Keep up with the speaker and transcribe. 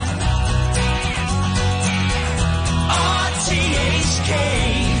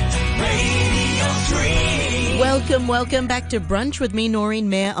Welcome back to Brunch with me, Noreen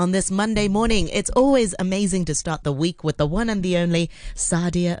Mayer, on this Monday morning. It's always amazing to start the week with the one and the only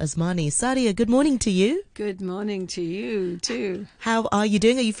Saadia Usmani. Saadia, good morning to you. Good morning to you too. How are you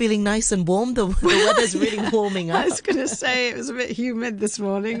doing? Are you feeling nice and warm? The weather's really warming up. I was going to say it was a bit humid this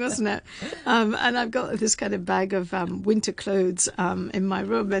morning, wasn't it? And I've got this kind of bag of winter clothes in my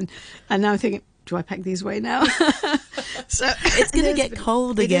room, and now I'm thinking, do I pack these away now? So it's going to get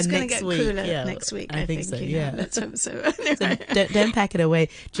cold again next week. It's going to get cooler next week. I think so. Yeah, let's hope so. Anyway. So don't pack it away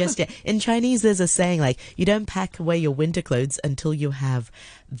just yet. In Chinese, there's a saying like you don't pack away your winter clothes until you have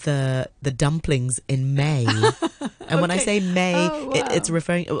the dumplings in May. And when I say May, it's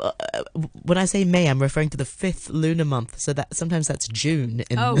referring. When I say May, I'm referring to the 5th lunar month. So that sometimes that's June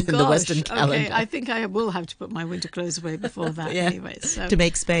in the Western calendar. Okay, I think I will have to put my winter clothes away before that anyway. So. To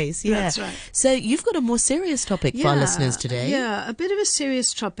make space, yeah. That's right. So you've got a more serious topic for our listeners today. Yeah, a bit of a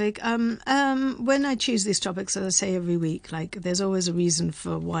serious topic. When I choose these topics, as I say every week, like there's always a reason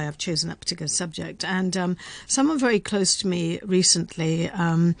for why I've chosen that particular subject. And someone very close to me recently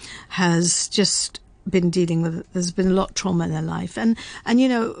has just been dealing with, there's been a lot of trauma in their life. And you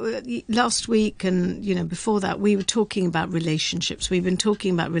know, last week and, you know, before that, we were talking about relationships. We've been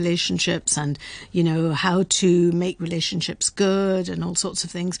talking about relationships and, you know, how to make relationships good and all sorts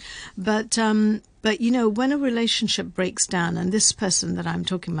of things. But, you know, when a relationship breaks down, and this person that I'm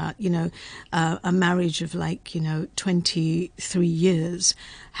talking about, you know, a marriage of like, you know, 23 years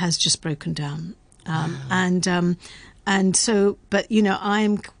has just broken down. And so, but, you know,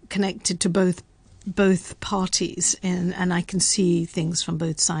 I'm connected to both parties, and I can see things from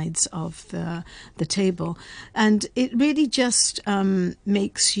both sides of the table, and it really just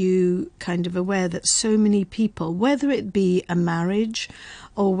makes you kind of aware that so many people, whether it be a marriage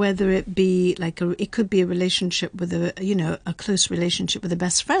or whether it be like it could be a relationship with a close relationship with a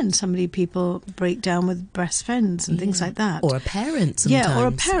best friend. So many people break down with best friends and things like that, or a parent sometimes. or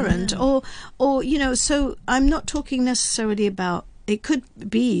a parent, or you know. So I'm not talking necessarily about. It could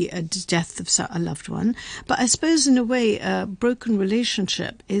be a death of a loved one, but I suppose in a way a broken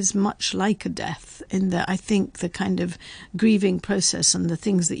relationship is much like a death in that I think the kind of grieving process and the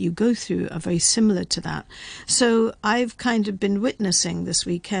things that you go through are very similar to that. So I've kind of been witnessing this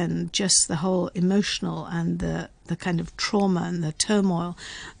weekend just the whole emotional and the kind of trauma and the turmoil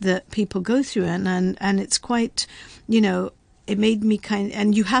that people go through, and it's quite, you know, it made me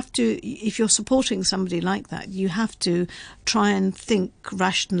and you have to, if you're supporting somebody like that, you have to try and think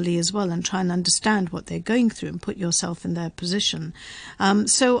rationally as well and try and understand what they're going through and put yourself in their position.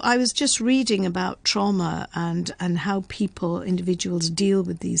 So I was just reading about trauma and how individuals deal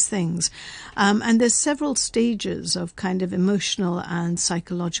with these things. And there's several stages of kind of emotional and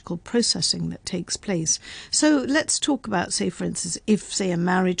psychological processing that takes place. So let's talk about, say, for instance, if, say, a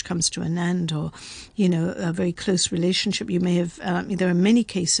marriage comes to an end, or, you know, a very close relationship, you may have, there are many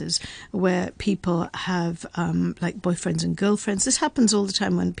cases where people have like boyfriends and girlfriends. This happens all the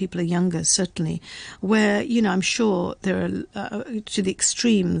time when people are younger, certainly, where, you know, I'm sure there are to the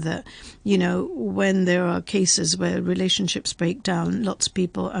extreme that, you know, when there are cases where relationships break down, lots of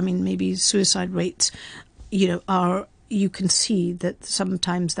people, I mean, maybe suicide rates, you know, you can see that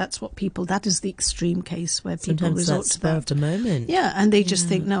sometimes that is the extreme case where people sometimes resort to that. Of the moment. Yeah, and they just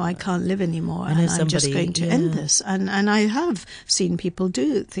think, no, I can't live anymore, and I'm just going to end this. And I have seen people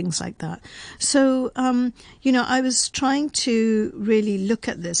do things like that. So, you know, I was trying to really look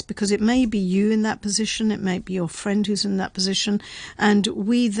at this because it may be you in that position, it might be your friend who's in that position, and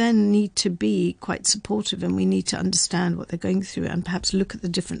we then need to be quite supportive, and we need to understand what they're going through and perhaps look at the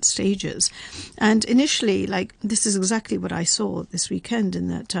different stages. And initially, like, this is exactly what I saw this weekend, in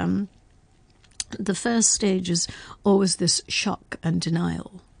that the first stage is always this shock and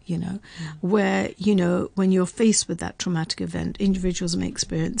denial, you know, where, you know, when you're faced with that traumatic event, individuals may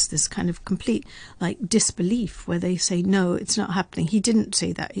experience this kind of complete, like, disbelief where they say, no, it's not happening. He didn't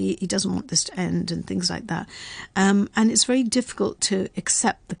say that. He doesn't want this to end, and things like that. And it's very difficult to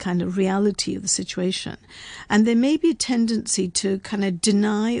accept the kind of reality of the situation. And there may be a tendency to kind of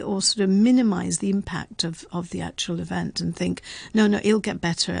deny or sort of minimize the impact of the actual event and think, no, it'll get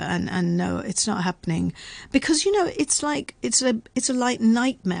better, and no, it's not happening. Because, you know, it's like, it's a like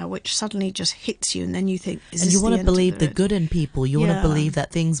nightmare which suddenly just hits you, and then you think, is and this you want the to end believe of the good in people. You want to believe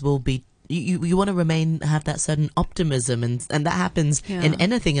that things will be. You want to have that certain optimism, and that happens in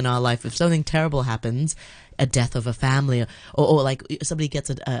anything in our life. If something terrible happens, a death of a family, or like somebody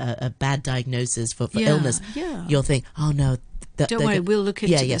gets a bad diagnosis for illness, you'll think, oh no, Don't worry, we'll look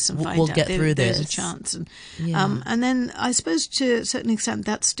into this and find we'll out. get through There's this. a chance. And, Yeah. and then I suppose to a certain extent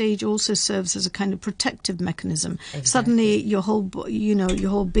that stage also serves as a kind of protective mechanism. Exactly. Suddenly your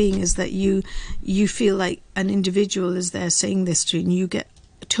whole being is that you feel like an individual is there saying this to you, and you get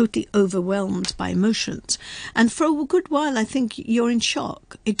totally overwhelmed by emotions. And for a good while, I think you're in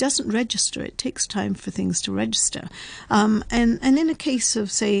shock. It doesn't register. It takes time for things to register. And in a case of,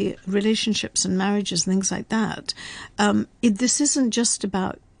 say, relationships and marriages and things like that, this isn't just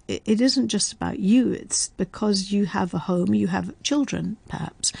about it isn't just about you. It's because you have a home, you have children,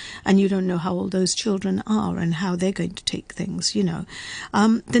 perhaps, and you don't know how old those children are and how they're going to take things,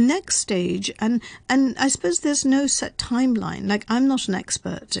 The next stage, and I suppose there's no set timeline. Like, I'm not an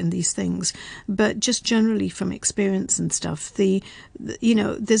expert in these things, but just generally from experience and stuff,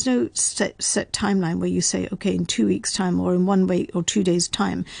 there's no set timeline where you say, okay, in 2 weeks' time or in 1 week or 2 days'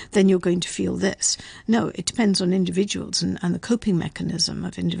 time, then you're going to feel this. No, it depends on individuals and the coping mechanism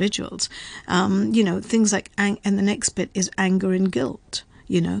of individuals. Things like, and the next bit is anger and guilt.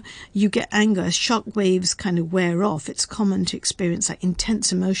 You get anger, as shock waves kind of wear off. It's common to experience like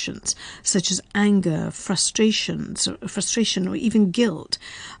intense emotions such as anger, frustration, or even guilt.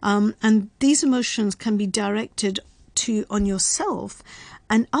 And these emotions can be directed on yourself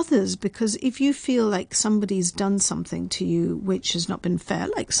and others, because if you feel like somebody's done something to you which has not been fair,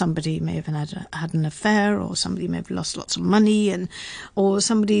 like somebody may have had an affair, or somebody may have lost lots of money, or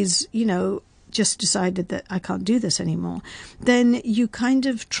somebody's, just decided that I can't do this anymore, then you kind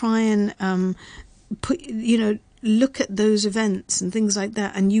of try and look at those events and things like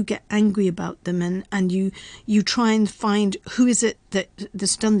that, and you get angry about them, and you try and find who is it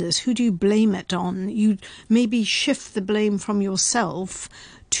that's done this, who do you blame it on. You maybe shift the blame from yourself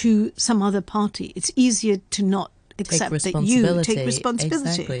to some other party. It's easier to not accept that you take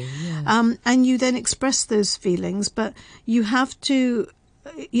responsibility. Exactly, yeah. And you then express those feelings, but you have to,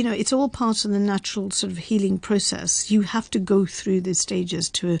 it's all part of the natural sort of healing process. You have to go through these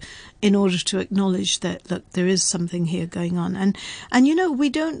stages in order to acknowledge that, look, there is something here going on. And we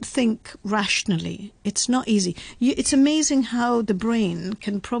don't think rationally. It's not easy. It's amazing how the brain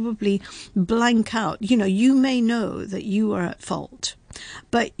can probably blank out. You may know that you are at fault,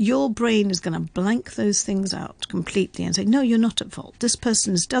 but your brain is going to blank those things out completely and say, no, you're not at fault. This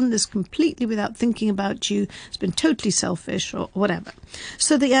person has done this completely without thinking about you. It's been totally selfish or whatever.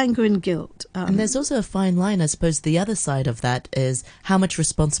 So the anger and guilt. And there's also a fine line. I suppose the other side of that is, how much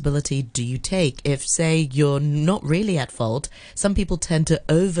responsibility do you take? If, say, you're not really at fault, some people tend to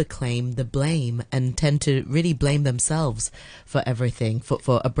overclaim the blame and tend to really blame themselves for everything,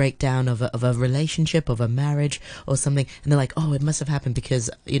 for a breakdown of a relationship, of a marriage or something. And they're like, oh, it must have happened because,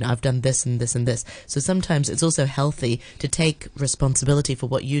 I've done this and this and this. So sometimes it's also healthy to take responsibility for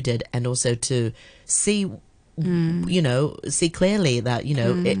what you did, and also to see see clearly that,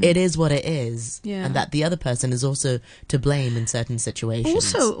 it is what it is, and that the other person is also to blame in certain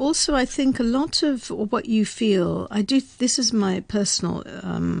situations. Also, I think a lot of what you feel, this is my personal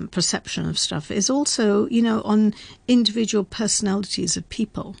perception of stuff, is also, on individual personalities of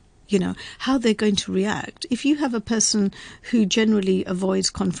people. How they're going to react. If you have a person who generally avoids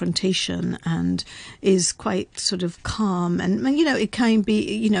confrontation and is quite sort of calm, and, it can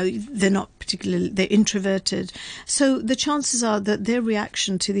be, they're introverted. So the chances are that their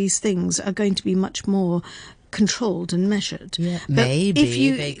reaction to these things are going to be much more controlled and measured. Yeah, but maybe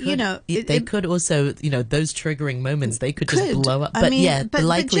if they could also, those triggering moments, they could just blow up. But the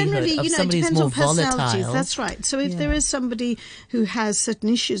likelihood of somebody who's more volatile. That's right. So if there is somebody who has certain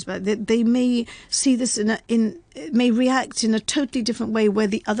issues, but they may see this may react in a totally different way, where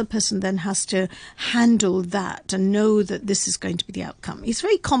the other person then has to handle that and know that this is going to be the outcome. It's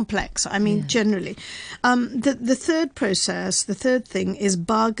very complex. Generally. The third thing is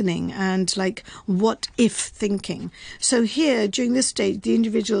bargaining and like what if thinking. So here, during this stage, the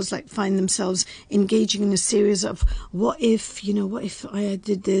individuals find themselves engaging in a series of what if I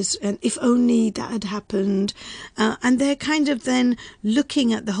did this, and if only that had happened. And they're kind of then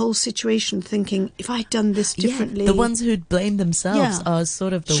looking at the whole situation thinking, if I'd done this differently. The ones who blame themselves are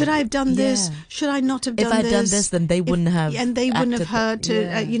sort of should I have done this? Should I not have done this? If I'd done this, then they wouldn't have. And they wouldn't have heard to,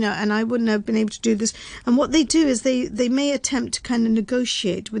 and I wouldn't have been able to do this. And what they do is they may attempt to kind of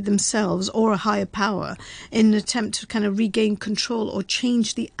negotiate with themselves or a higher power in an attempt to kind of regain control or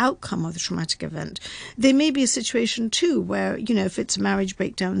change the outcome of the traumatic event. There may be a situation too where, if it's a marriage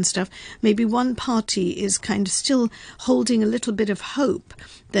breakdown and stuff, maybe one party is kind of still holding a little bit of hope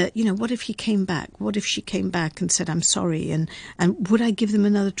that, what if he came back? What if she came back and said, I'm sorry? And would I give them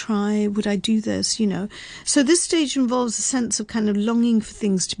another try? Would I do this? So this stage involves a sense of kind of longing for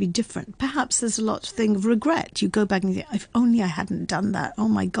things to be different. Perhaps there's a lot of thing of regret. You go back and think, if only I hadn't done that. Oh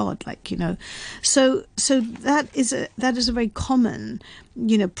my God. So that is a very common,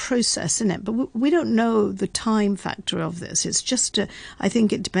 process in it. But we don't know the time factor of this. It's just, I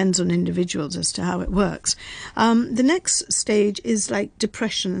think it depends on individuals as to how it works. The next stage is like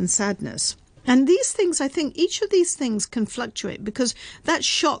depression and sadness. And these things, I think each of these things can fluctuate, because that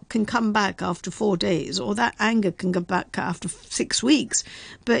shock can come back after 4 days, or that anger can go back after 6 weeks.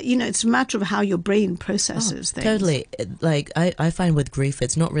 But, it's a matter of how your brain processes things. Totally. Like, I find with grief,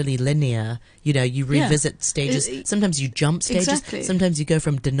 it's not really linear. You revisit stages. Sometimes you jump stages. Exactly. Sometimes you go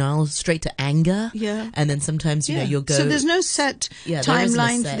from denial straight to anger. Yeah. And then sometimes, you'll go... So there's no set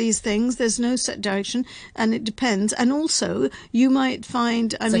timeline for these things. There's no set direction. And it depends. And also, you might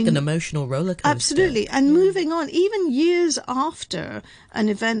find... It's like an emotional roller coaster. Absolutely. And moving on, even years after an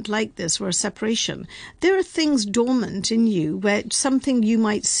event like this, or a separation, there are things dormant in you where something you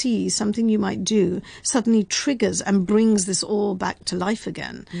might see, something you might do, suddenly triggers and brings this all back to life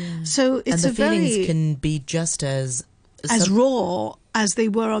again. Yeah. So it's and the feelings can be just as raw as they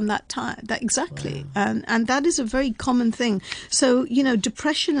were on that time. Exactly. Wow. And that is a very common thing. So,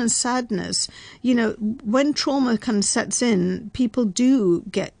 depression and sadness, when trauma kind of sets in, people do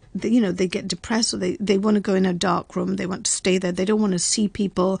get, they get depressed, or they want to go in a dark room. They want to stay there. They don't want to see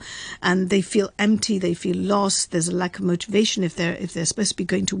people, and they feel empty. They feel lost. There's a lack of motivation. If they're supposed to be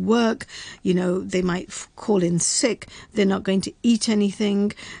going to work, they might call in sick. They're not going to eat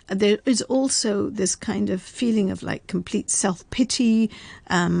anything. There is also this kind of feeling of like complete self-pity,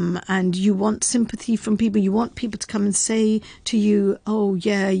 and you want sympathy from people. You want people to come and say to you, oh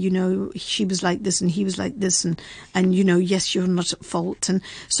yeah, she was like this and he was like this, and yes, you're not at fault. And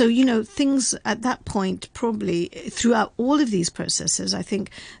so, things at that point, probably throughout all of these processes, I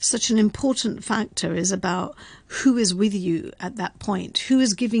think such an important factor is about who is with you at that point, who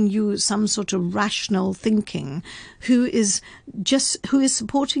is giving you some sort of rational thinking, who is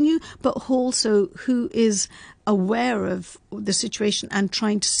supporting you, but also who is aware of the situation and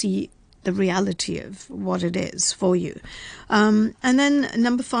trying to see the reality of what it is for you. And then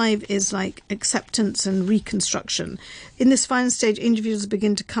number 5 is like acceptance and reconstruction. In this final stage, individuals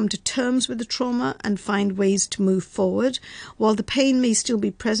begin to come to terms with the trauma and find ways to move forward. While the pain may still be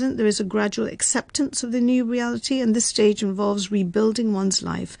present, there is a gradual acceptance of the new reality, and this stage involves rebuilding one's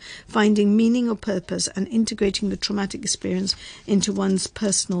life, finding meaning or purpose, and integrating the traumatic experience into one's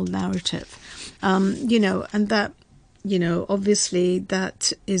personal narrative. And that, obviously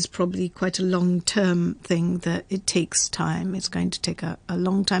that is probably quite a long-term thing, that it takes time. It's going to take a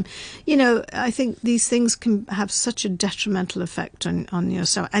long time. I think these things can have such a detrimental effect on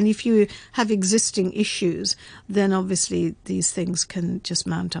yourself. And if you have existing issues, then obviously these things can just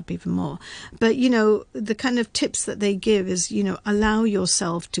mount up even more. But, the kind of tips that they give is, allow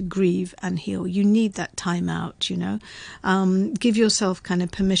yourself to grieve and heal. You need that time out, give yourself kind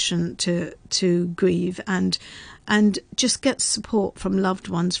of permission to grieve, and just get support from loved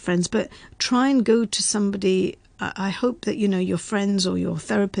ones, friends, but try and go to somebody. I hope that, your friends or your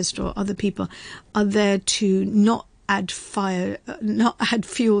therapist or other people are there to not add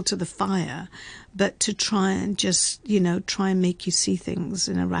fuel to the fire, but to try and just, try and make you see things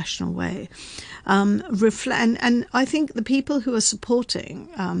in a rational way. Reflect, and I think the people who are supporting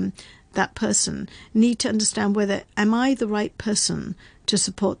that person need to understand whether, am I the right person to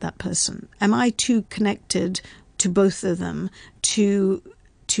support that person? Am I too connected to both of them to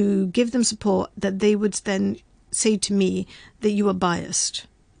give them support that they would then say to me that you are biased?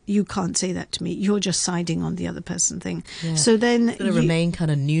 You can't say that to me. You're just siding on the other person thing. Yeah. So then you've got to remain kind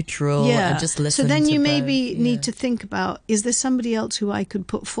of neutral and just listen. So then you both. maybe need to think about, is there somebody else who I could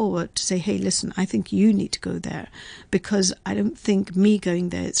put forward to say, hey, listen, I think you need to go there, because I don't think me going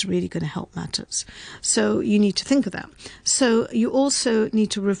there is really going to help matters. So you need to think of that. So you also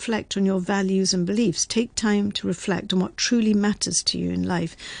need to reflect on your values and beliefs. Take time to reflect on what truly matters to you in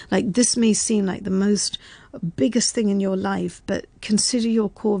life. Like, this may seem like the most biggest thing in your life, but consider your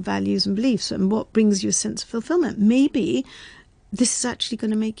core values and beliefs and what brings you a sense of fulfillment. Maybe this is actually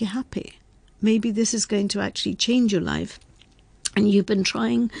going to make you happy. Maybe this is going to actually change your life, and you've been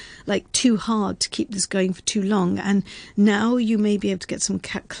trying like too hard to keep this going for too long, and now you may be able to get some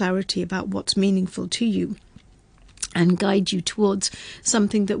clarity about what's meaningful to you and guide you towards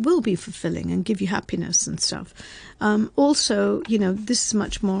something that will be fulfilling and give you happiness and stuff. Also, this is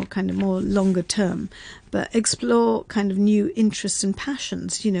much more kind of more longer term, but explore kind of new interests and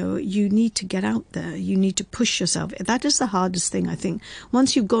passions. You know, you need to get out there. You need to push yourself. That is the hardest thing, I think.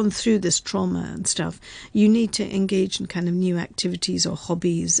 Once you've gone through this trauma and stuff, you need to engage in kind of new activities or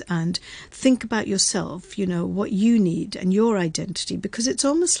hobbies and think about yourself, you know, what you need and your identity, because it's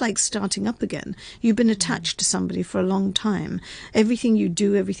almost like starting up again. You've been attached to somebody for a long time. Everything you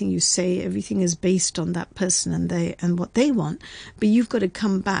do, everything you say, everything is based on that person and what they want. But you've got to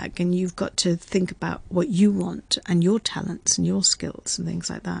come back and you've got to think about what you want and your talents and your skills and things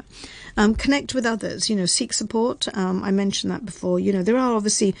like that. Connect with others, you know, seek support. I mentioned that before. You know, there are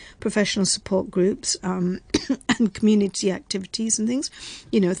obviously professional support groups and community activities and things,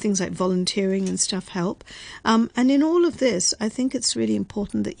 you know, things like volunteering and stuff help. And in all of this, I think it's really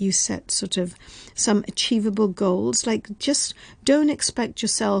important that you set sort of some achievable goals. Like, just don't expect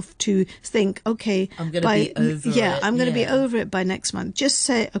yourself to think, okay, I'm going to be over it. I'm going to be over it by next month. Just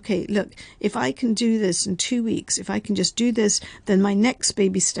say, okay, look, if I can do this in 2 weeks, if I can just do this, then my next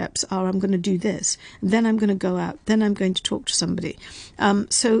baby steps are I'm going to do this. Then I'm going to go out. Then I'm going to talk to somebody.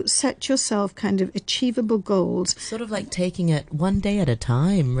 So set yourself kind of achievable goals. Sort of like taking it one day at a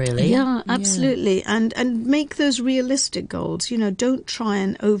time, really. Yeah, absolutely. Yeah. And make those realistic goals. You know, don't try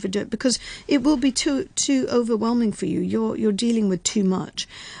and overdo it, because it will be too overwhelming for you. You're dealing with too much.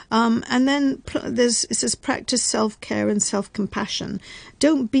 And then it says practice self-care and self-compassion.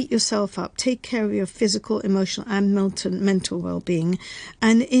 Don't beat yourself up. Take care of your physical, emotional and mental well-being,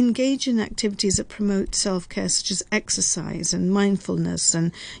 and engage in activities that promote self-care, such as exercise and mindfulness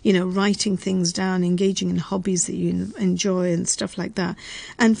and, you know, writing things down, engaging in hobbies that you enjoy and stuff like that.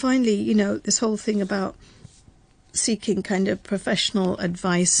 And finally, you know, this whole thing about seeking kind of professional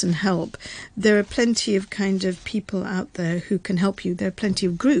advice and help. There are plenty of kind of people out there who can help you. There are plenty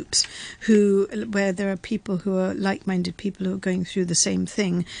of groups where there are people who are like-minded people who are going through the same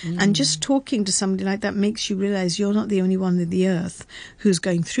thing. And just talking to somebody like that makes you realize you're not the only one on the earth who's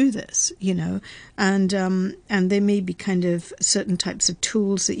going through this, you know. And there may be kind of certain types of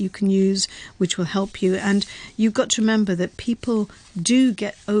tools that you can use which will help you. And you've got to remember that people do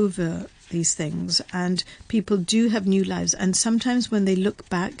get over these things, and people do have new lives, and sometimes when they look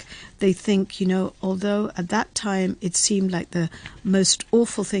back they think, you know, although at that time it seemed like the most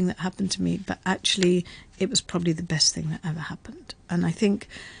awful thing that happened to me, but actually it was probably the best thing that ever happened. And I think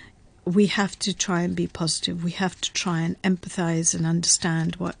we have to try and be positive. We have to try and empathize and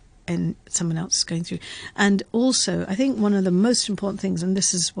understand what someone else is going through. And also, I think one of the most important things, and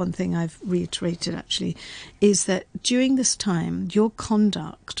this is one thing I've reiterated actually, is that during this time your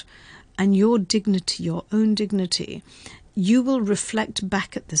conduct and your dignity, your own dignity, you will reflect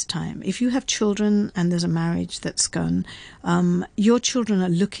back at this time. If you have children and there's a marriage that's gone, your children are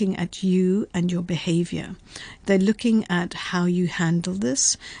looking at you and your behavior. They're looking at how you handle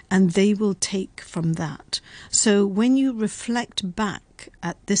this, and they will take from that. So when you reflect back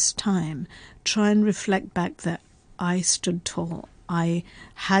at this time, try and reflect back that I stood tall. I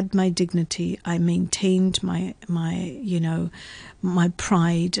had my dignity. I maintained my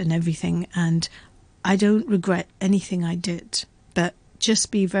pride and everything, and I don't regret anything I did. But just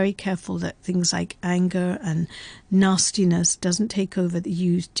be very careful that things like anger and nastiness doesn't take over, that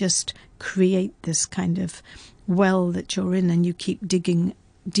you just create this kind of well that you're in, and you keep digging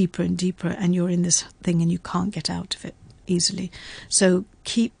deeper and deeper, and you're in this thing and you can't get out of it easily. So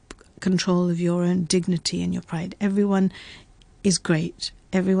keep control of your own dignity and your pride. Everyone is great.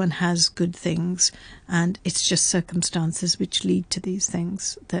 Everyone has good things, and it's just circumstances which lead to these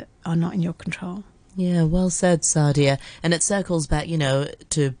things that are not in your control. Yeah, well said, Saadia. And it circles back, you know,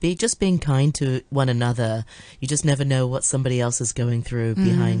 to being kind to one another. You just never know what somebody else is going through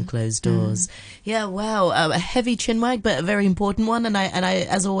behind closed doors. Yeah, wow, a heavy chinwag, but a very important one. And I,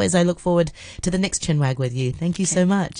 as always, I look forward to the next chinwag with you. Thank you so much.